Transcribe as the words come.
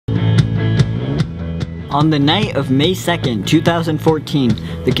On the night of May 2nd,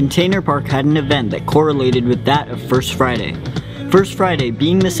 2014, the Container Park had an event that correlated with that of First Friday. First Friday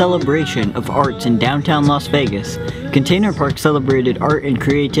being the celebration of arts in downtown Las Vegas, Container Park celebrated art and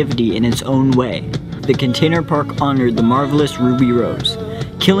creativity in its own way. The Container Park honored the marvelous Ruby Rose.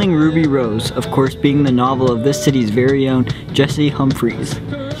 Killing Ruby Rose, of course, being the novel of this city's very own Jesse Humphreys.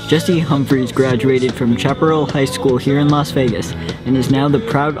 Jesse Humphreys graduated from Chaparral High School here in Las Vegas and is now the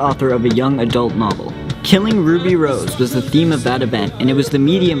proud author of a young adult novel. Killing Ruby Rose was the theme of that event, and it was the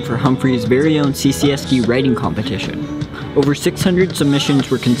medium for Humphreys' very own CCSD writing competition. Over 600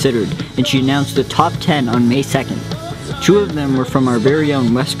 submissions were considered, and she announced the top 10 on May 2nd. 2 of them were from our very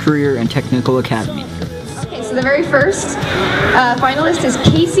own West Career and Technical Academy. Okay, so the very first finalist is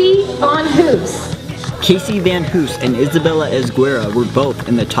Casey Von Hoos. Casey Van Hoos and Isabella Esguerra were both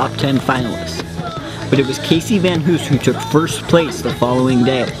in the top 10 finalists. But it was Casey Van Hoos who took first place the following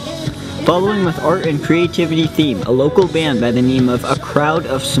day. Following with art and creativity theme, a local band by the name of A Crowd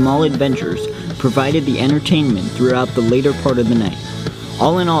of Small Adventures provided the entertainment throughout the later part of the night.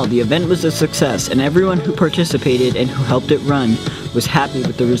 All in all, the event was a success, and everyone who participated and who helped it run was happy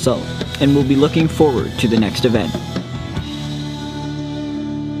with the result, and will be looking forward to the next event.